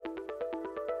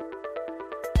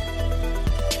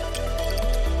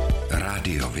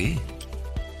Rádiovi?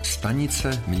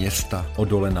 Stanice města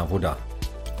Odolena Voda.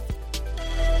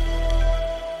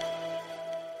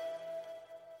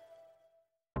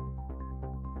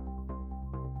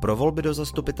 Pro volby do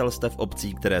zastupitelstev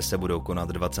obcí, které se budou konat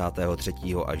 23.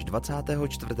 až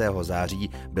 24. září,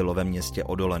 bylo ve městě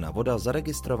Odolena Voda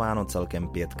zaregistrováno celkem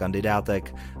 5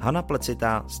 kandidátek. Hana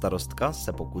Plecitá, starostka,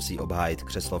 se pokusí obhájit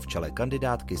křeslo v čele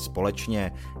kandidátky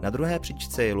Společně. Na druhé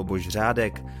příčce je Luboš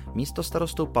Řádek. Místo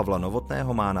starostu Pavla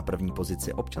Novotného má na první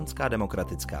pozici Občanská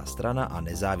demokratická strana a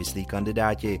nezávislí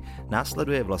kandidáti.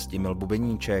 Následuje Vlastimil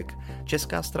Bubeníček.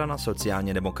 Česká strana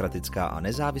sociálně demokratická a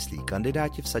nezávislí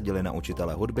kandidáti vsadili na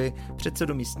učitele hudby,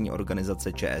 předsedu místní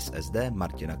organizace ČSSD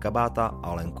Martina Kabáta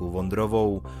a Lenku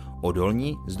Vondrovou.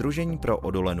 Odolní Sdružení pro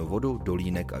Odolenu Vodu,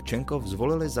 Dolínek a Čenkov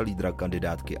zvolili za lídra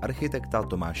kandidátky architekta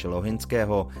Tomáše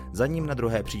Lohinského, za ním na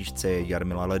druhé příčce je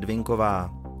Jarmila Ledvinková.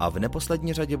 A v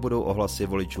neposlední řadě budou o hlasy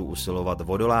voličů usilovat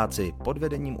vodoláci pod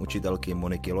vedením učitelky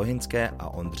Moniky Lohinské a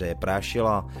Ondřeje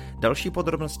Prášila. Další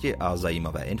podrobnosti a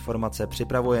zajímavé informace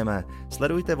připravujeme.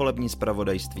 Sledujte volební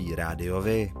zpravodajství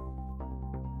Rádiovi.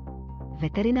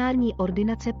 Veterinární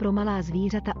ordinace pro malá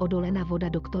zvířata Odolena Voda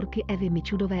doktorky Evy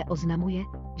Mičudové oznamuje,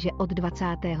 že od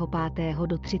 25.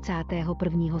 do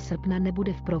 31. srpna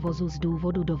nebude v provozu z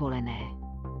důvodu dovolené.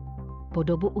 Po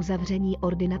dobu uzavření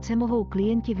ordinace mohou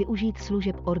klienti využít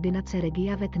služeb ordinace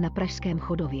Regia Vet na Pražském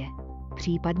Chodově,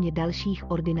 případně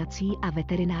dalších ordinací a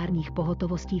veterinárních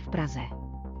pohotovostí v Praze.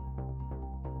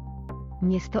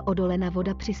 Město Odolena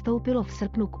Voda přistoupilo v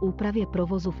srpnu k úpravě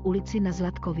provozu v ulici na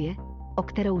Zlatkově, o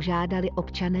kterou žádali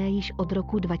občané již od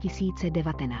roku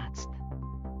 2019.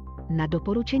 Na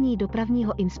doporučení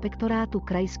dopravního inspektorátu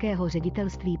krajského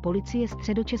ředitelství policie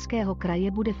Středočeského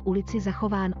kraje bude v ulici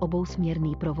zachován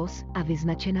obousměrný provoz a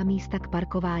vyznačena místa k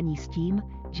parkování s tím,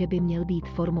 že by měl být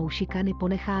formou šikany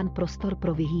ponechán prostor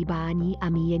pro vyhýbání a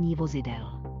míjení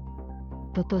vozidel.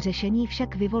 Toto řešení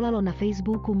však vyvolalo na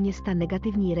Facebooku města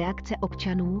negativní reakce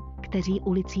občanů, kteří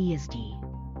ulicí jezdí.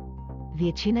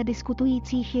 Většina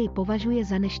diskutujících jej považuje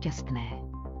za nešťastné.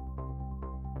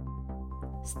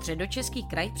 Středočeský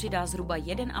kraj přidá zhruba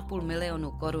 1,5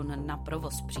 milionu korun na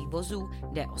provoz přívozů,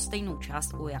 jde o stejnou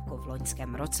částku jako v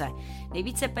loňském roce.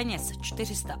 Nejvíce peněz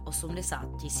 480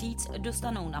 000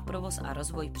 dostanou na provoz a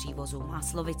rozvoj přívozů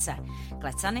Máslovice.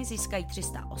 Klecany získají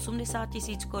 380 000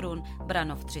 korun,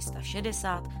 Branov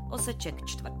 360, Oseček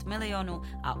 250 000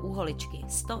 a Úholičky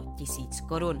 100 000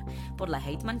 korun. Podle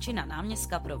hejtmančina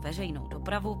náměstka pro veřejnou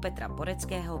dopravu Petra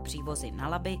Boreckého přívozy na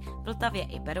Labi, Vltavě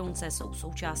i Berounce jsou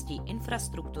součástí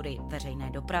infrastruktury veřejné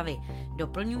dopravy.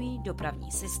 Doplňují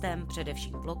dopravní systém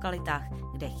především v lokalitách,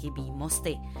 kde chybí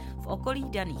mosty. V okolí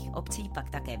daných obcí pak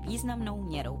také významnou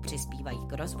měrou přispívají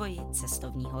k rozvoji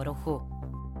cestovního ruchu.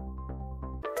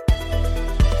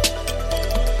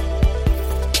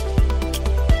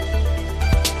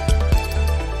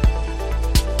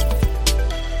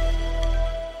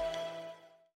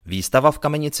 Výstava v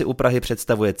Kamenici u Prahy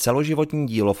představuje celoživotní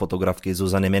dílo fotografky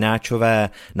Zuzany Mináčové.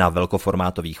 Na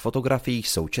velkoformátových fotografiích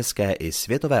jsou české i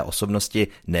světové osobnosti,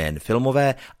 nejen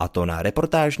filmové, a to na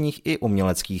reportážních i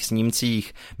uměleckých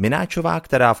snímcích. Mináčová,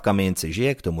 která v Kamenici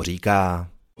žije, k tomu říká: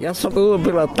 Ja som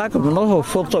urobila tak mnoho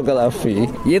fotografií,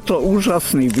 je to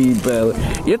úžasný výber.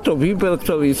 Je to výber,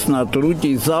 ktorý snad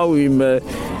ľudí zaujme,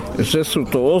 že sú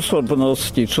to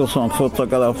osobnosti, čo som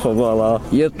fotografovala.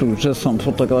 Je tu, že som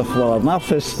fotografovala na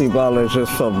festivale, že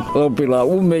som robila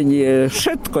umenie,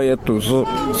 všetko je tu,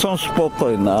 som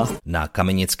spokojná. Na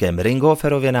kamenickém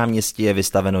Ringhoferově náměstí je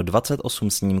vystaveno 28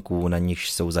 snímků, na nichž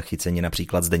jsou zachyceni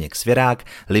například Zdeněk Svěrák,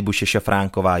 Libuše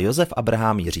Šafránková, Josef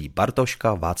Abraham, Jiří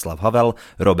Bartoška, Václav Havel,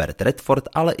 Robert Redford,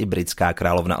 ale i britská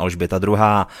královna Alžběta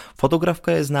II.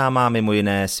 Fotografka je známá mimo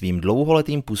jiné svým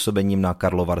dlouholetým působením na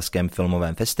Karlovarském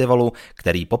filmovém festivalu,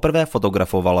 který poprvé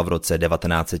fotografovala v roce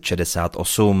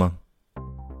 1968.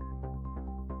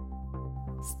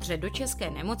 Středočeské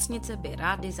nemocnice by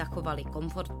rády zachovaly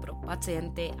komfort pro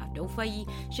pacienty a doufají,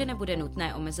 že nebude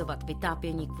nutné omezovat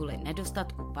vytápění kvůli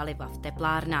nedostatku paliva v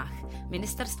teplárnách.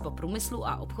 Ministerstvo průmyslu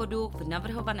a obchodu v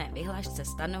navrhované vyhlášce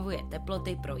stanovuje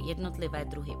teploty pro jednotlivé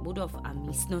druhy budov a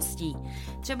místností.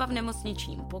 Třeba v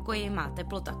nemocničním pokoji má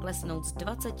teplota klesnout z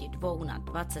 22 na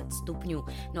 20 stupňů,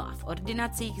 no a v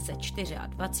ordinacích ze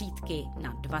 24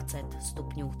 na 20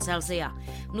 stupňů Celsia.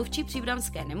 Mluvčí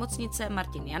příbramské nemocnice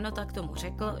Martin Janota k tomu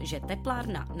řekl, že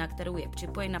teplárna, na kterou je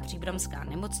připojena příbramská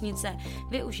nemocnice,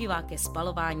 využívá ke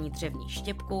spalování dřevní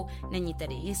štěpku, není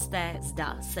tedy jisté,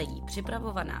 zda se jí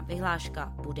připravovaná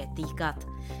vyhláška bude týkat.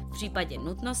 V případě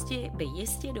nutnosti by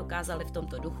jistě dokázali v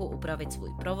tomto duchu upravit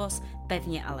svůj provoz,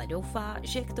 pevně ale doufá,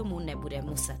 že k tomu nebude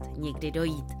muset nikdy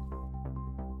dojít.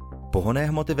 Pohonné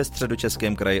hmoty ve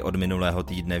Středočeském kraji od minulého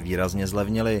týdne výrazně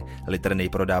zlevnily. Litr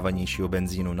nejprodávanějšího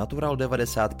benzínu Natural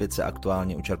 95 se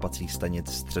aktuálně u čerpacích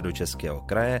stanic Středočeského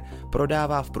kraje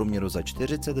prodává v průměru za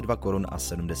 42 korun a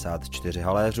 74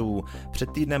 haléřů.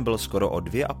 Před týdnem byl skoro o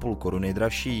 2,5 koruny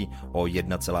dražší, o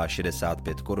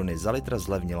 1,65 koruny za litr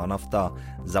zlevnila nafta.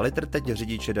 Za litr teď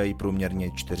řidiče dají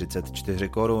průměrně 44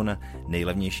 korun.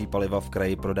 Nejlevnější paliva v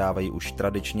kraji prodávají už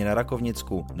tradičně na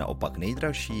Rakovnicku, naopak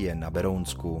nejdražší je na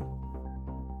Berounsku.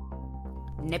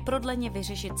 Neprodleně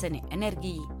vyřešit ceny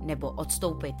energií nebo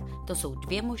odstoupit. To jsou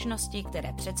dvě možnosti,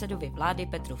 které předsedovi vlády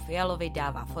Petru Fialovi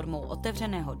dává formou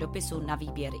otevřeného dopisu na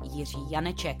výběr Jiří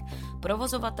Janeček,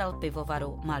 provozovatel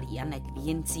pivovaru Malý Janek v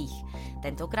Jincích.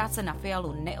 Tentokrát se na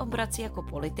Fialu neobrací jako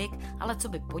politik, ale co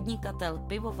by podnikatel,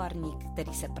 pivovarník,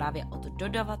 který se právě od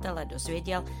dodavatele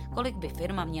dozvěděl, kolik by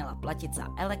firma měla platit za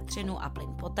elektřinu a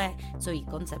plyn poté, co jí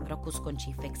koncem roku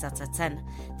skončí fixace cen.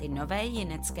 Ty nové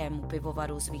jineckému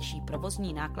pivovaru zvýší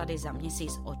provozní náklady za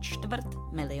měsíc o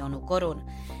 250 000 korun.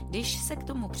 Když se k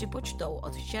tomu připočtou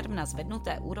od června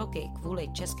zvednuté úroky kvůli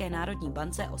České národní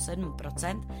bance o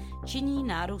 7%, činí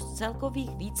nárůst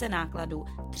celkových více nákladů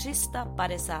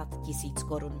 350 000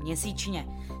 korun měsíčně.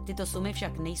 Tyto sumy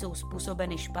však nejsou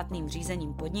způsobeny špatným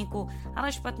řízením podniku,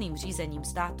 ale špatným řízením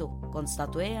státu,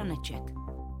 konstatuje Janeček.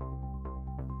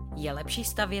 Je lepší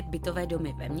stavět bytové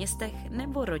domy ve městech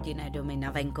nebo rodinné domy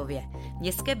na venkově?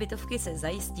 Městské bytovky se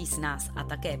zajistí snáz a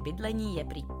také bydlení je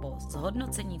prý po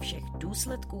zhodnocení všech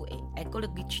důsledků i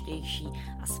ekologičtější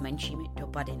a s menšími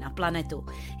dopady na planetu.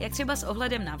 Jak třeba s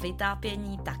ohledem na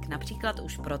vytápění, tak například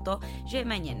už proto, že je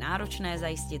méně náročné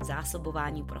zajistit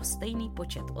zásobování pro stejný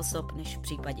počet osob než v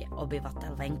případě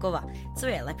obyvatel venkova. Co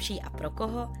je lepší a pro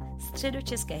koho?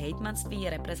 Středočeské hejtmanství je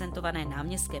reprezentované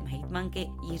náměstkem hejtmanky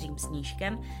Jiřím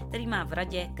Snížkem, který má v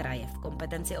radě kraje v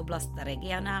kompetenci oblast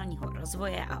regionálního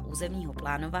rozvoje a územního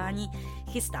plánování,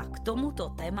 chystá k tomuto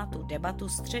tématu debatu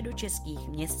středočeských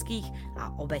městských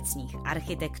a obecních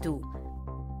architektů.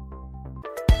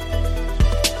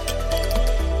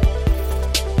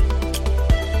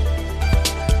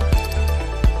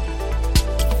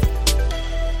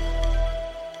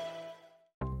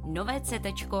 Nové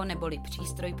CTčko neboli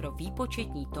přístroj pro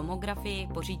výpočetní tomografii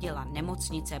pořídila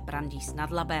nemocnice Brandýs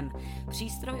nad Labem.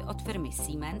 Přístroj od firmy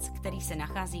Siemens, který se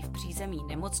nachází v přízemí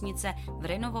nemocnice v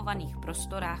renovovaných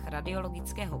prostorách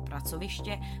radiologického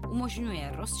pracoviště,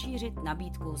 umožňuje rozšířit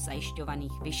nabídku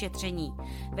zajišťovaných vyšetření.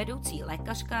 Vedoucí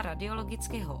lékařka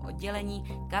radiologického oddělení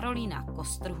Karolína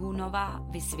Kostrhůnová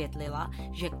vysvětlila,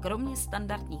 že kromě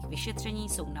standardních vyšetření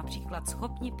jsou například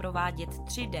schopni provádět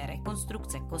 3D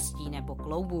rekonstrukce kostí nebo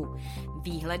kloubů.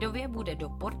 Výhledově bude do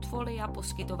portfolia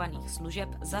poskytovaných služeb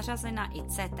zařazena i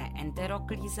CT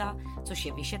enteroklíza, což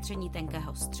je vyšetření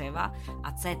tenkého střeva,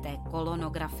 a CT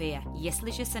kolonografie.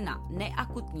 Jestliže se na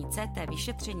neakutní CT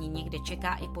vyšetření někde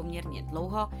čeká i poměrně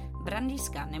dlouho,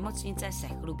 brandýská nemocnice se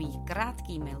chlubí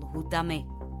krátkými lhůtami.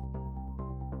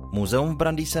 Muzeum v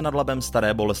Brandýse nad Labem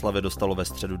Staré Boleslavi dostalo ve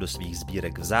středu do svých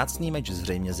sbírek vzácný meč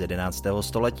zřejmě z 11.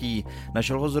 století.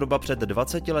 Našel ho zhruba před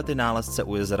 20 lety nálezce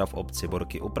u jezera v obci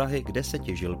Borky u Prahy, kde se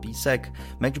těžil písek.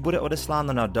 Meč bude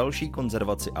odeslán na další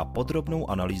konzervaci a podrobnou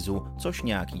analýzu, což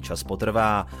nějaký čas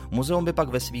potrvá. Muzeum by pak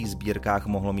ve svých sbírkách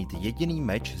mohlo mít jediný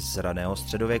meč z raného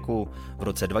středověku. V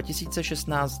roce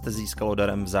 2016 získalo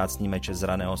darem vzácný meč z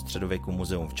raného středověku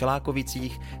muzeum v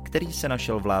Čelákovicích, který se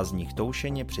našel v Lázních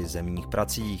Toušeně při zemních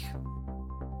pracích.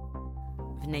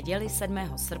 V neděli 7.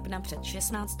 srpna před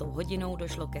 16. hodinou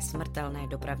došlo ke smrtelné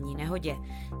dopravní nehodě.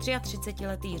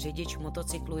 33letý řidič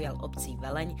motocyklu jel obcí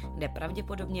Veleň, kde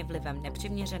pravděpodobně vlivem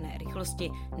nepřiměřené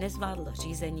rychlosti nezvládl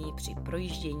řízení při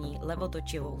projíždění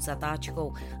levotočivou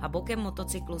zatáčkou a bokem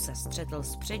motocyklu se střetl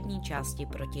z přední části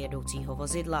protijedoucího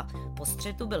vozidla. Po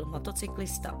střetu byl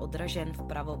motocyklista odražen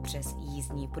vpravo přes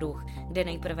jízdní pruh, kde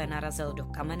nejprve narazil do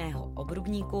kamenného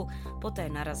obrubníku, poté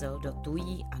narazil do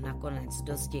tují a nakonec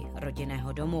do zdi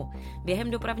rodinného domu.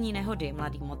 Během dopravní nehody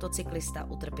mladý motocyklista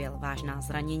utrpěl vážná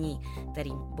zranění,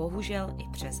 kterým bohužel i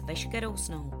přes veškerou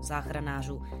snahu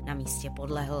záchranářů na místě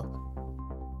podlehl.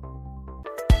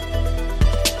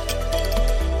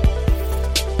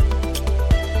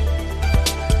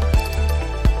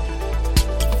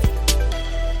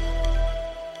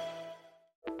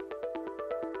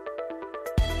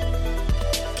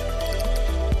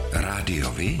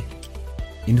 Rádiovi?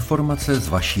 Informace z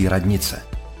vaší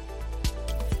radnice.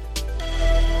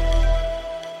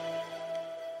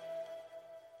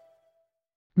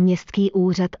 Městský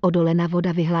úřad Odolena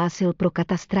Voda vyhlásil pro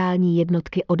katastrální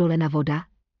jednotky Odolena Voda,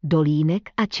 Dolínek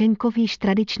a Čenkov již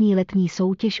tradiční letní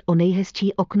soutěž o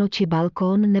nejhezčí okno či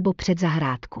balkón nebo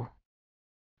předzahrádku.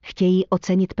 Chtějí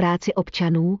ocenit práci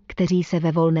občanů, kteří se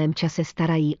ve volném čase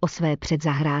starají o své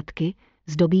předzahrádky,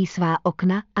 zdobí svá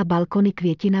okna a balkony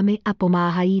květinami a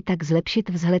pomáhají tak zlepšit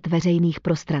vzhled veřejných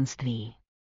prostranství.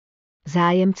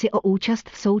 Zájemci o účast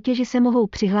v soutěži se mohou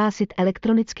přihlásit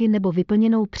elektronicky nebo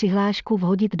vyplněnou přihlášku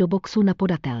vhodit do boxu na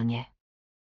podatelně.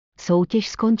 Soutěž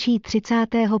skončí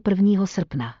 31.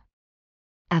 srpna.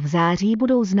 A v září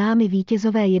budou známi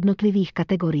vítězové jednotlivých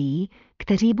kategorií,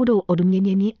 kteří budou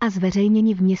odměněni a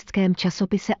zveřejněni v městském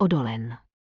časopise Odolen.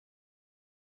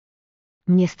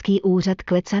 Městský úřad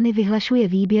Klecany vyhlašuje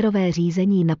výběrové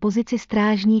řízení na pozici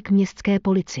strážník městské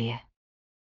policie.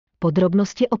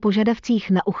 Podrobnosti o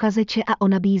požadavcích na uchazeče a o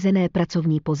nabízené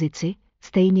pracovní pozici,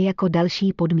 stejně jako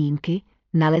další podmínky,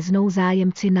 naleznou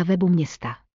zájemci na webu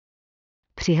města.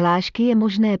 Přihlášky je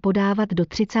možné podávat do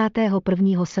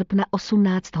 31. srpna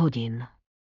 18 hodin.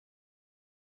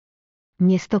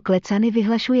 Město Klecany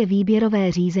vyhlašuje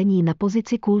výběrové řízení na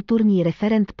pozici kulturní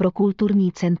referent pro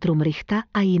kulturní centrum Rychta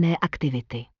a jiné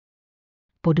aktivity.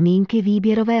 Podmínky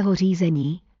výběrového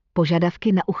řízení,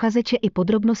 požadavky na uchazeče i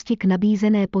podrobnosti k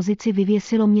nabízené pozici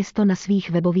vyvěsilo město na svých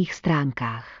webových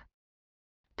stránkách.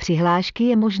 Přihlášky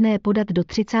je možné podat do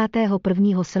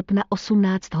 31. srpna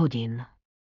 18 hodin.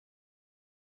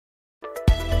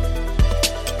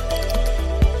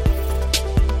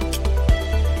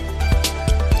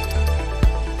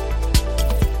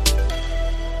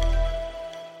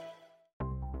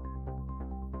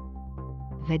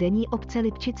 Vedení obce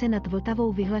Lipčice nad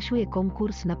Vltavou vyhlašuje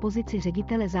konkurs na pozici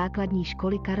ředitele základní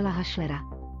školy Karla Hašlera,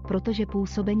 protože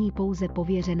působení pouze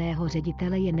pověřeného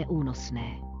ředitele je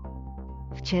neúnosné.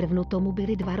 V červnu tomu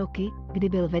byly 2 roky, kdy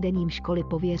byl vedením školy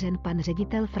pověřen pan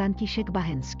ředitel František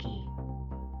Bahenský.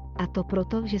 A to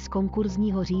proto, že z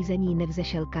konkurzního řízení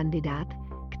nevzešel kandidát,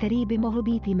 který by mohl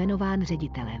být jmenován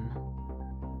ředitelem.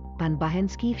 Pan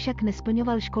Bahenský však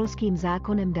nesplňoval školským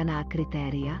zákonem daná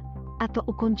kritéria, a to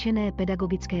ukončené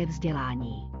pedagogické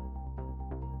vzdělání.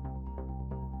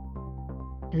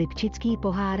 Lipčický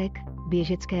pohárek,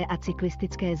 běžecké a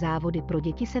cyklistické závody pro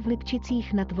děti se v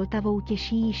Lipčicích nad Vltavou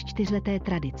těší již 4leté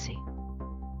tradici.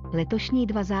 Letošní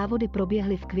 2 závody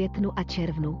proběhly v květnu a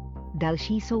červnu,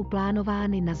 další jsou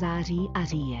plánovány na září a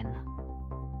říjen.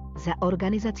 Za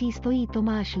organizací stojí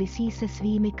Tomáš Lisý se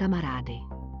svými kamarády.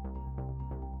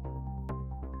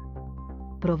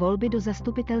 Pro volby do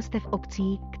zastupitelstev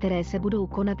obcí, které se budou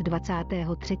konat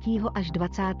 23. až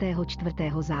 24.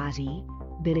 září,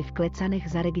 byly v Klecanech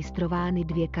zaregistrovány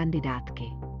 2 kandidátky.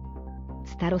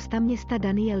 Starosta města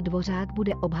Daniel Dvořák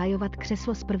bude obhajovat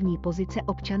křeslo z první pozice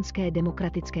Občanské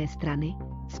demokratické strany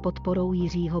s podporou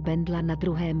Jiřího Bendla na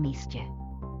 2. místě.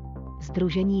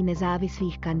 Sdružení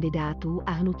nezávislých kandidátů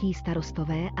a hnutí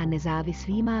Starostové a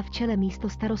nezávislí má v čele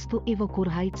místostarostu Ivo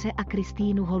Kurhajce a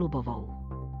Kristýnu Holubovou.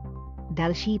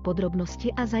 Další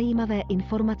podrobnosti a zajímavé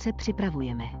informace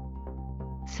připravujeme.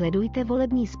 Sledujte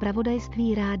volební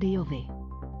zpravodajství Rádio Vy.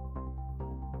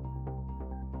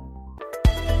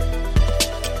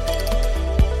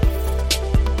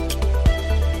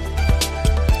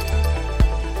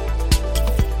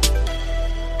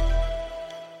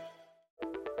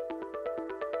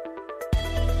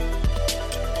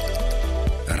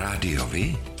 Rádio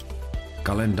Vy,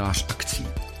 kalendář akcí.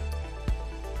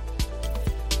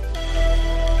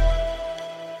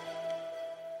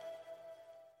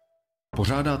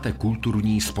 Pořádáte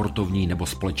kulturní, sportovní nebo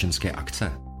společenské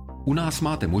akce? U nás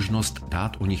máte možnost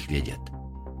dát o nich vědět.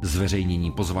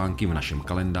 Zveřejnění pozvánky v našem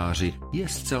kalendáři je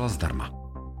zcela zdarma.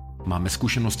 Máme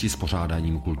zkušenosti s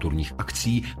pořádáním kulturních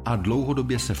akcí a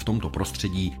dlouhodobě se v tomto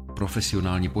prostředí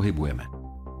profesionálně pohybujeme.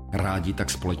 Rádi tak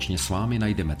společně s vámi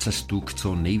najdeme cestu k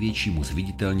co největšímu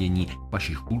zviditelnění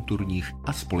vašich kulturních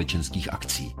a společenských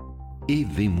akcí. I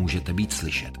vy můžete být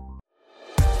slyšet.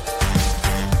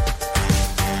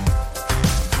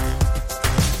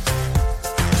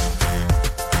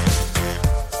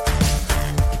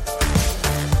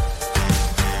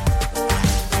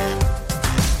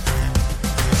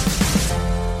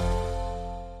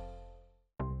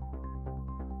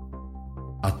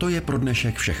 A to je pro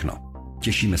dnešek všechno.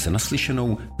 Těšíme se na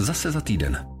slyšenou zase za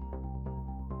týden.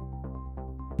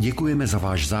 Děkujeme za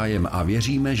váš zájem a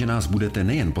věříme, že nás budete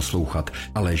nejen poslouchat,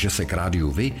 ale že se k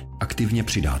rádiu Vy aktivně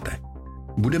přidáte.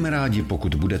 Budeme rádi,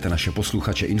 pokud budete naše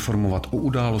posluchače informovat o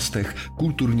událostech,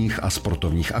 kulturních a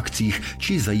sportovních akcích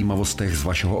či zajímavostech z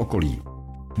vašeho okolí.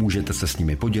 Můžete se s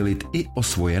nimi podělit i o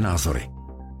svoje názory.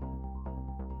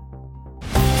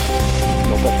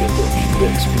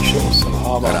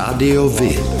 Rádio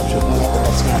Vy.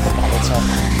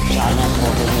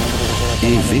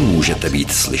 I vy můžete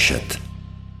být slyšet.